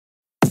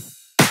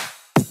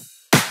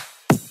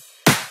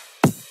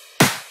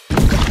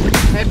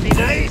Happy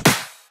days.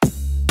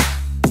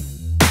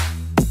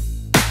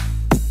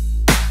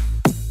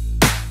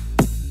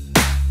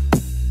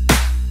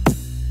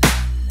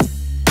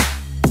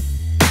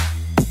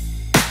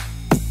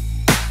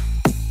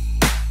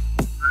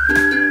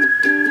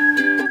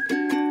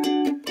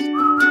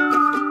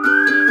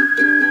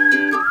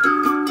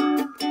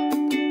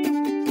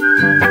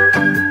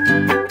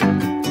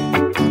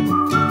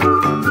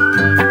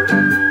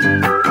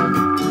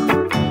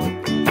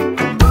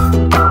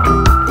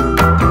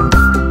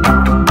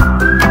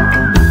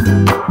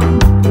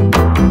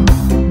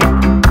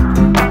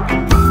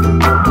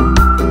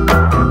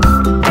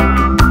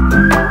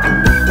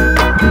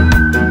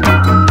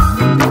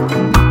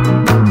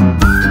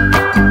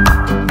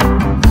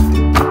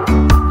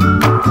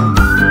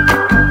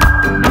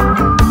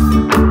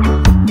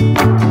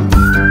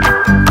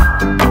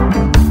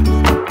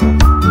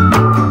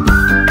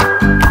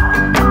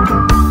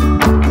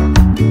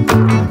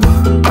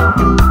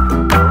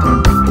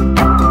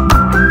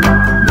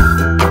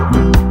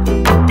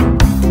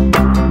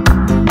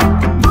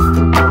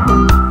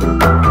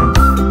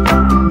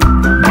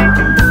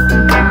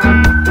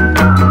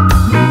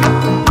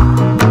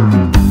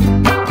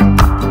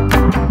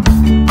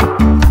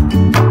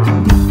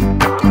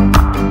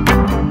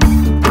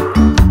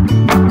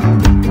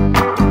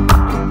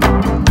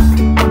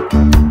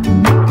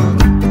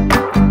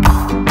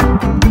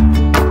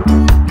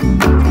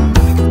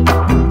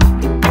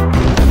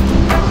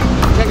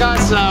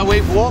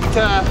 We've walked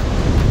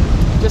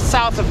just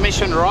south of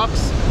Mission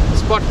Rocks, a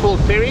spot called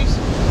Perry's.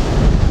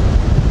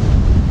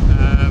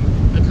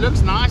 It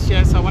looks nice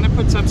here, so I want to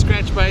put some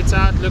scratch baits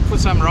out, look for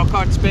some rock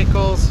art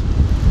speckles,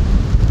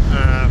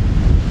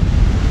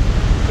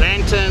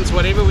 lanterns,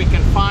 whatever we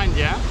can find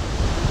here.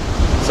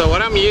 So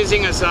what I'm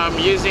using is I'm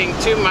using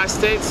 2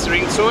 mustads,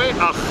 ring soy,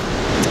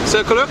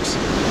 circle hooks.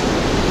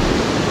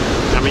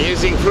 I'm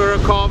using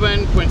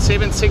fluorocarbon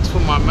 0.76 for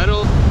my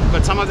middle,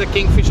 got some of the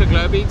Kingfisher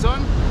glow beads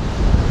on,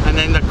 and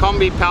then the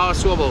Combi power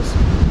swivels,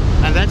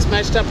 and that's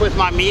matched up with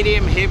my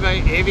medium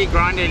heavy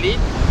grind elite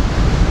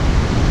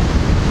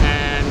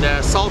and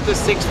Saltus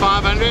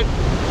 6500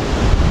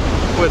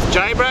 with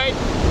J-braid,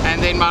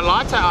 and then my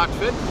lighter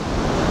outfit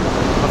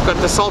I've got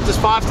the Saltus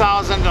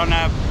 5000 on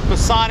a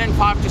Poseidon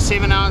 5 to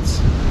 7 ounce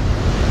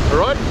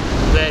rod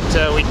that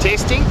we're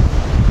testing.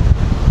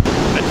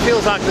 It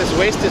feels like this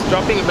west is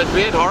dropping, but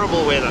we had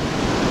horrible weather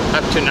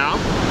up to now,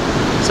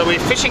 so we're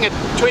fishing a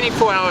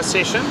 24-hour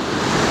session.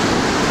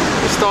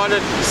 We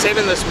started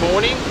 7 this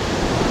morning,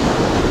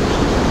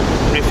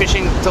 and we're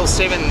fishing till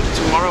 7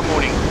 tomorrow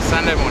morning,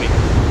 Sunday morning.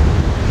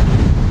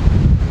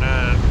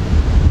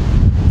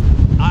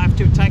 I have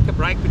to take a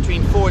break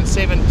between 4 and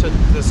 7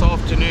 this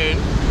afternoon,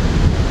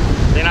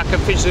 then I can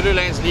fish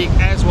Zululand's League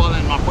as well,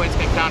 and my points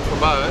can count for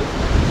both.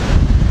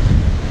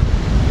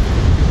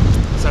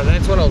 So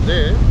that's what I'll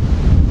do.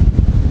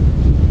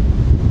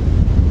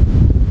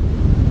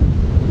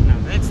 Now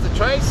that's the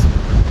trace,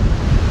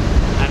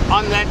 and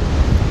on that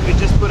we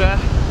just put a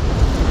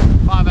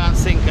 5 ounce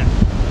sinker,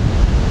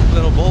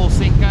 little ball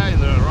sinker in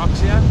the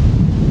rocks here.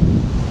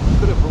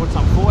 Could have brought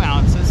some 4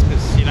 ounces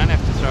because you don't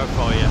have to throw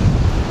far here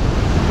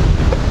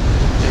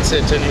in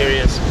certain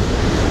areas.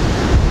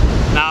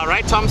 Now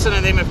Ray Thompson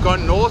and them have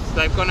gone north,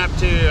 they've gone up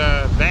to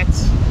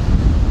bats,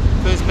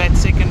 first bat,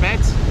 second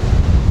bat,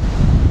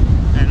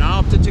 and I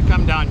opted to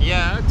come down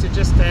here to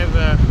just have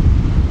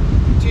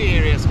 2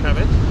 areas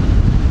covered.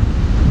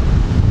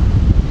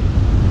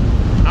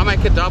 I'll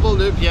make a double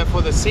loop here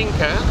for the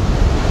sinker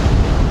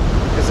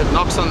because it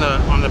knocks on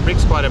the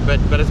bricks quite a bit,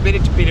 but it's better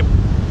to put a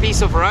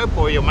piece of rope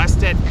or your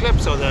mustad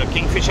clips or the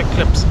Kingfisher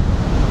clips.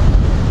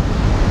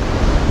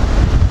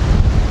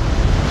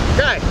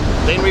 Okay,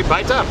 then we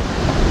bait up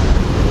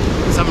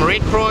some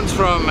red prawns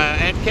from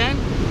ASFN.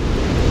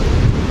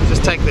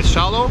 Just take the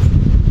shell off,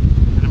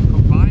 and I'm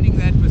combining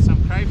that with some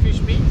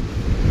crayfish meat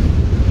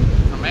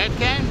from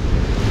ASFN.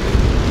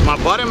 My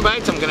bottom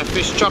bait, I'm going to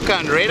fish chocker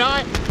and red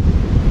eye.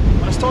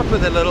 I'll start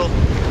with a little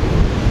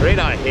red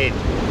eye head.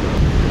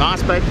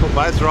 Nice bait for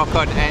both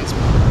rockcod and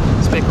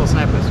speckle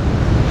snappers.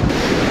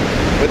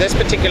 With this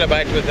particular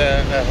bait with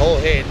a whole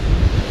head,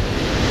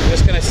 I'm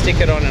just going to stick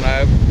it on and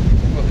hope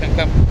we can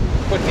come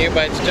put new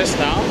baits just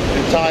now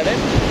and tie them.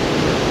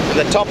 And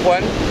the top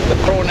one, the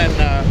prawn and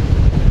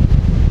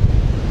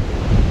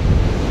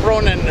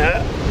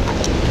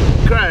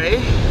grey,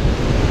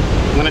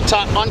 I'm going to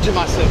tie onto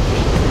my surf.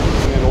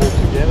 Bring it all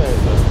together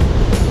as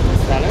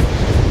a salad.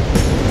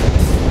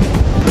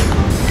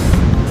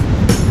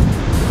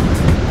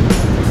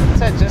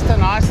 Just a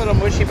nice little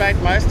mushy bait.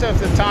 Most of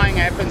the tying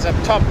happens up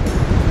top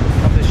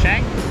of the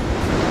shank.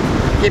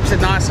 Keeps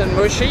it nice and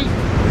mushy.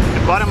 At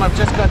the bottom I've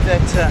just got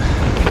that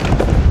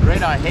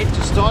red eye head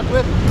to start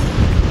with.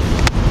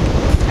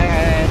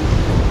 And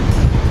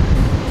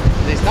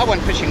there's no one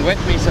fishing with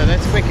me, so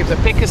that's quick. If the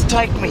pickers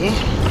take me,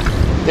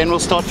 then we'll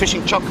start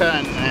fishing chocker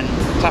and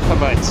tougher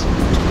baits.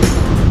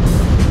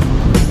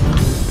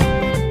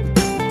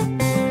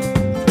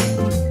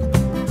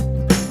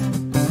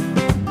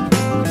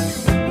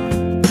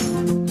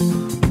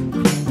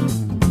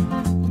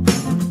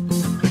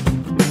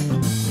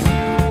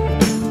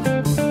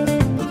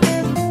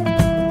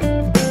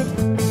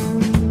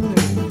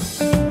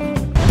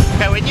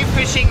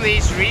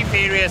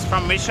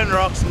 from Mission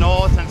Rocks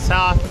north and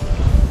south,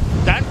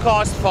 don't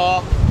cast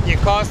far. You're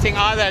casting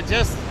either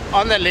just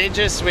on the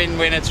ledges when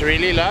it's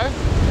really low.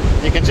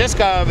 You can just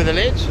go over the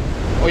ledge,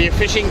 or you're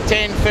fishing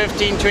 10,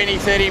 15, 20,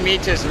 30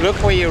 meters. Look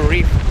where your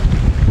reef,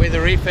 where the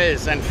reef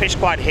is, and fish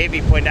quite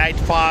heavy,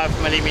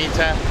 0.85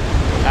 millimeter,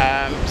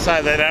 so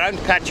that they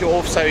don't cut you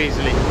off so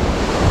easily.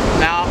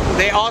 Now,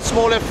 there are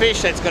smaller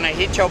fish that's going to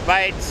hit your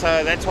bait,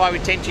 so that's why we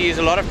tend to use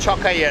a lot of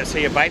chocker here, so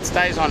your bait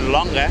stays on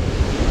longer.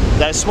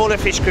 Those smaller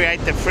fish create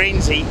the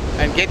frenzy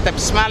and get them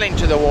smell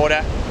into the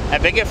water. A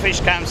bigger fish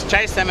comes,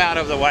 chase them out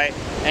of the way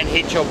and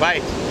hit your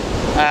bait.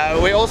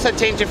 We also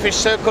tend to fish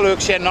circle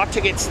hooks here, not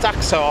to get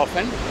stuck so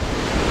often,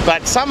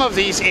 but some of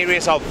these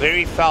areas are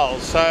very foul,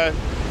 so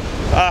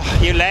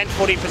you land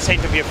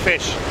 40% of your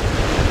fish.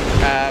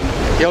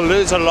 You'll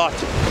lose a lot.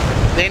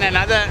 Then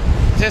another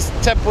just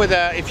tip with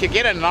if you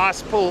get a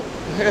nice pull,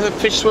 the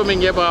fish swimming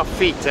here by our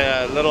feet,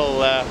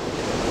 little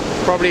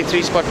probably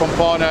 3-spot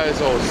pompanos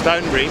or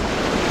stonebury.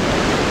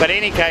 But in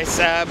any case,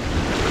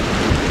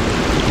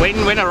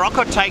 when a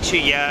rocket takes you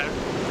here,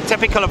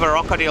 typical of a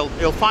rocket,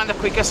 he'll find the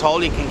quickest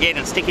hole he can get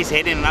and stick his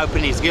head in and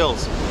open his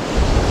gills.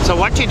 So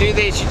what you do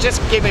there is you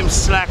just give him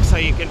slack so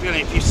you can feel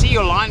it. If you see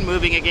your line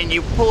moving again,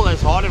 you pull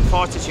as hard and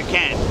fast as you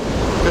can,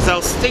 because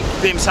they'll stick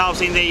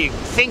themselves in there. You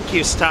think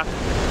you're stuck,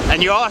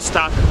 and you are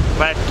stuck,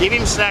 but give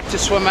him slack to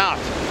swim out,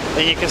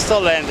 then you can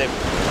still land them.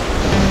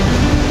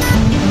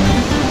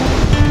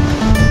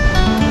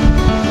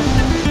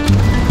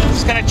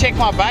 Just gonna check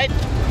my bait.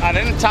 I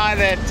didn't tie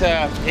that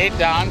head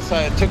down, so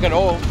I took it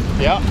off.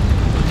 Yeah.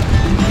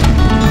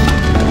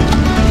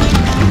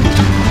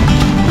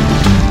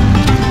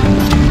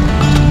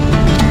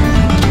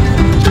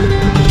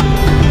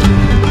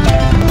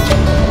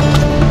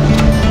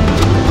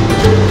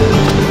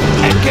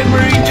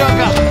 Marine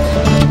jogger.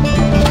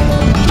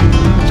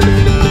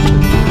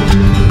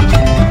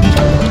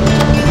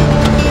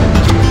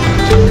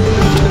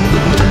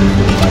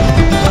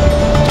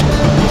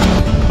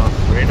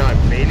 Red-eye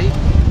belly.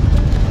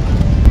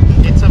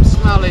 Get some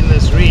smell in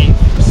this reef,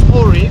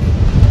 small reef.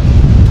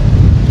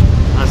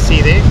 I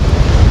see there.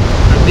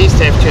 At least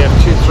have to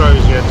have 2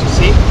 throws here to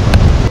see.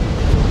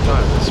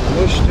 Try this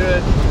push to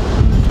it.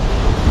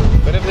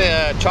 Bit of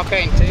the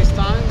chocker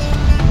intestines.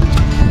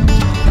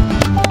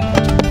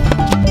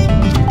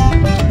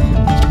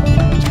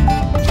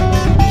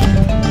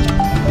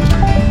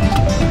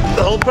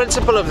 The whole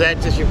principle of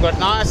that is you've got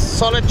nice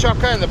solid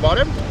chocker in the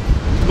bottom,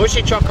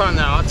 mushy chocker on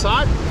the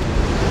outside.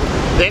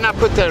 Then I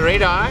put the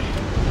red eye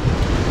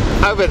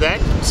over that,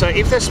 so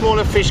if the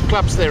smaller fish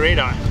clubs the red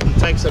eye and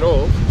takes it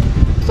off,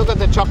 still got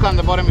the chocker on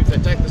the bottom. If they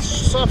take the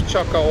soft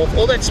chocker off,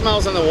 all that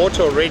smells in the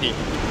water already.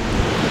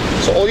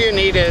 So all you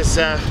need is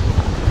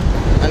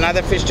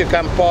another fish to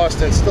come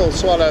past and still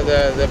swallow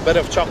the bit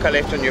of chocker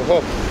left on your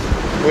hook,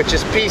 which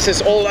is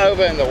pieces all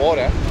over in the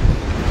water.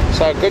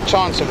 So a good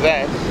chance of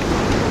that.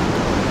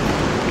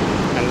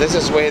 And this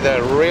is where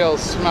the real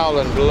smell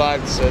and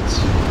blood sits,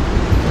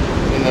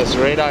 in this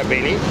red-eye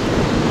belly.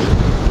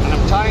 And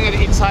I'm tying it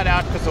inside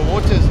out because the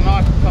water is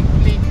not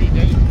completely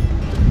dirty.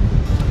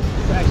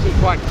 It's actually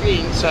quite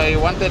clean, so you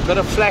want that bit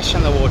of flash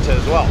in the water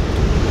as well.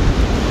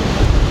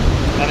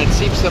 And it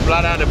seeps the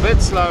blood out a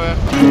bit slower.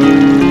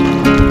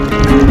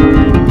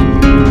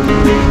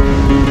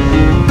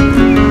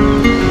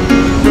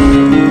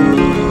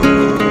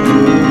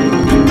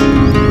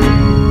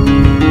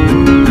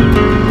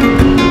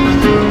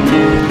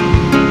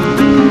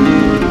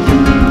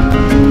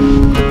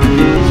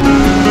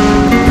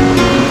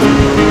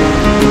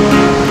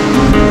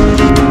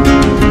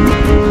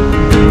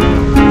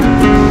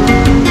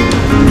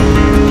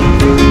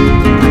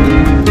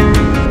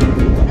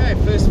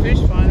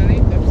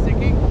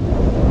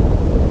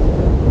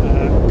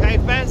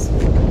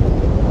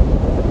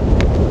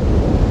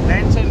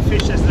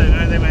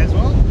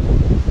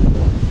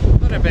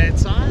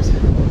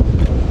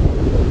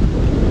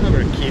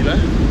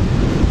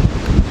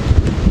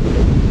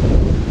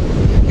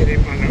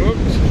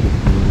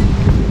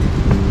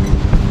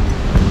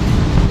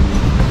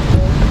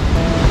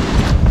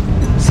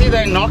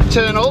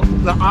 Nocturnal,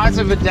 the eyes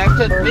have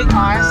adapted, big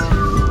eyes.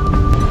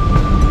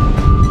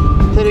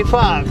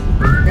 35.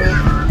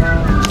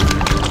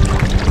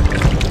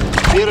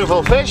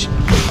 Beautiful fish.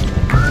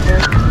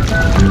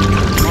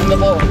 On the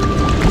ball.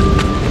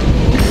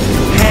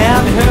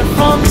 Have heard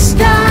from the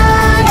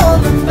sky all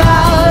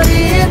about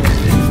it.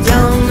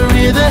 Down the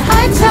river,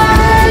 high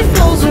tide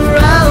flows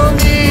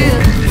around it.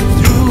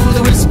 Through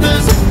the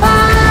whispers of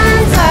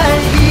pines, I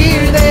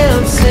hear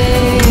them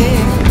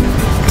sing.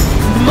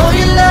 The more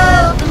you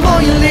love, the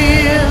more you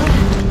live.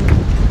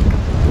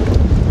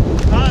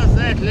 How's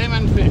that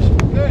lemon fish?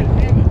 Good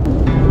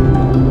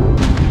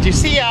lemon. Do you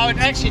see how it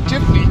actually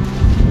took me?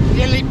 He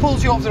nearly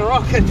pulls you off the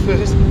rock at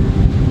first.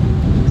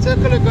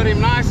 Circular got him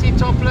nicely,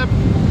 top lip.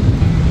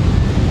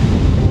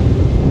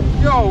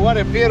 Yo, what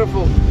a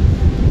beautiful,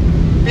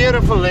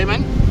 beautiful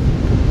lemon.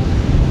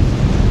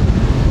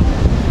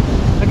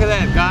 Look at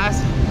that,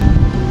 guys.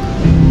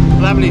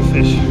 Lovely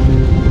fish.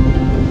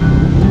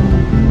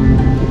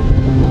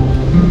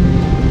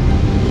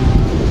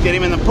 Get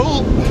him in the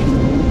pool.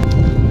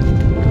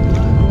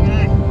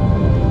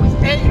 He's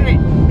angry.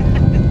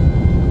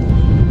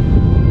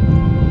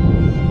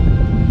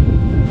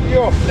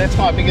 Yo, that's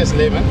my biggest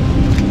lemon.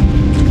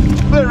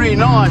 Very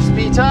nice,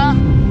 Peter.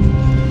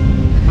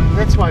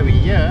 That's why we're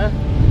here.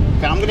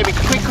 Okay, I'm going to be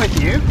quick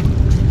with you.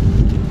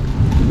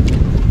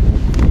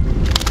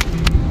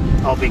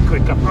 I'll be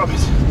quick, I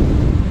promise.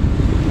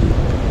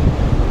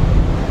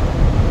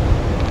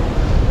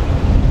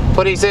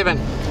 47.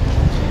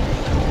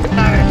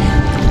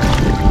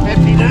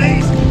 Happy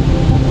days.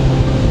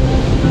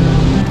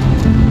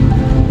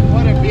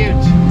 What a beaut.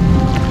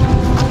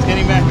 Let's get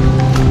him back.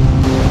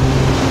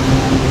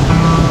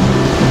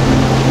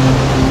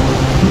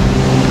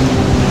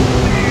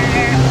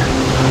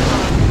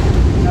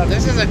 Now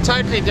this is a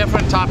totally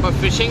different type of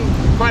fishing,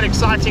 quite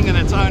exciting in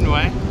its own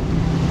way.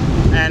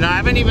 And I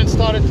haven't even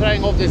started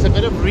throwing off. There's a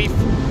bit of reef.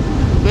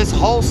 This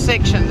whole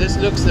section, this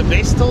looks the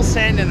best. Still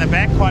sand in the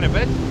back quite a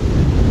bit.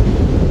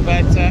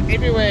 But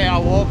everywhere I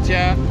walked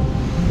here,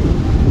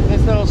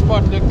 this little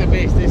spot looked the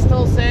best. There's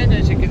still sand,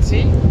 as you can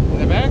see in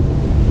the back.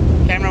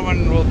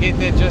 Cameraman will get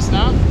there just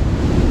now.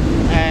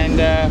 And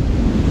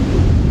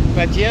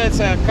but here it's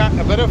a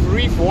bit of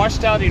reef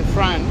washed out in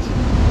front,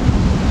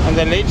 and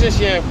the ledges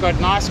here have got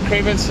nice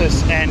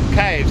crevices and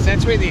caves.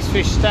 That's where these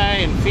fish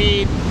stay and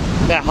feed.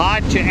 They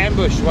hide to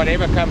ambush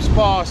whatever comes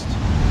past.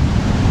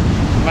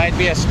 Might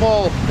be a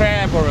small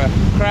crab or a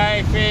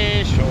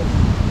crayfish or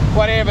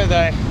whatever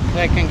they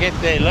can get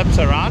their lips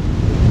around.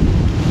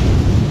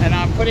 And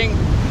I'm putting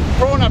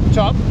prawn up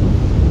top,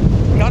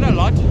 not a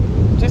lot,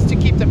 just to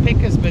keep the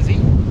pickers busy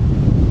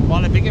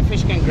while the bigger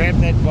fish can grab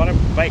that bottom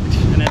bait.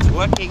 And it's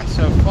working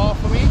so far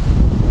for me.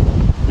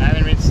 I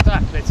haven't been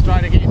stuck. Let's try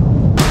it again.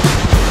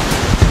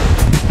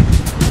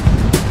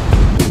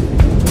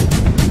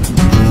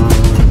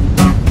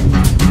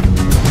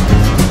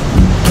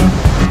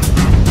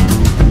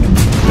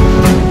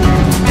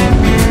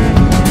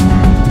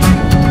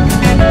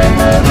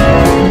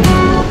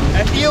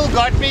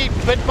 Got me,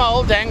 bit my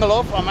whole dangle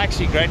off. I'm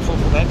actually grateful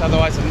for that,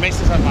 otherwise it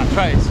messes up my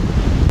trays.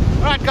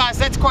 Alright guys,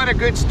 that's quite a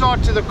good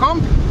start to the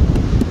comp.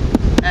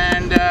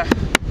 And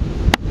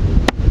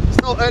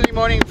still early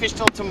morning, fish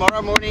till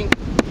tomorrow morning.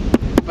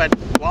 But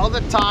while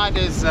the tide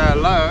is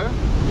low,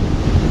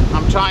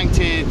 I'm trying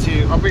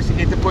to obviously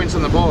get the points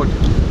on the board.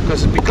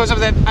 Because of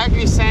that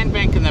ugly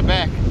sandbank in the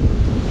back,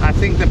 I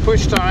think the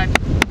push tide,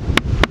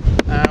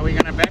 we're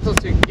going to battle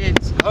to get,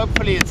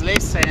 hopefully it's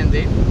less sand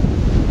then.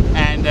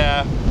 And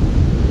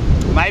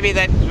maybe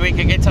that we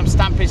can get some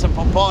stumpies and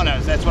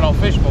pompanos. That's what I'll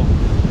fish for.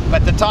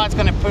 But the tide's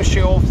going to push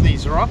you off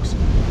these rocks,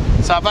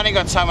 so I've only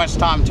got so much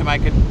time to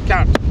make it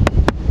count.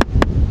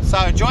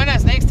 So join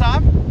us next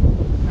time,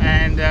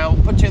 and I'll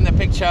put you in the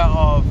picture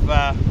of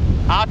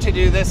how to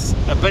do this,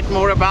 a bit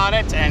more about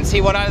it, and see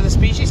what other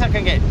species I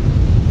can get.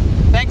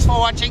 Thanks for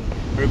watching.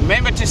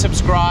 Remember to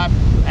subscribe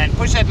and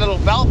push that little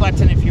bell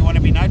button if you want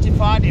to be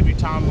notified every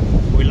time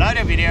we load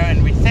a video.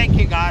 And we thank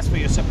you guys for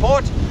your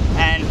support,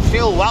 and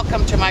feel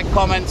welcome to make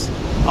comments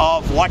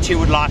of what you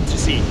would like to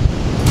see.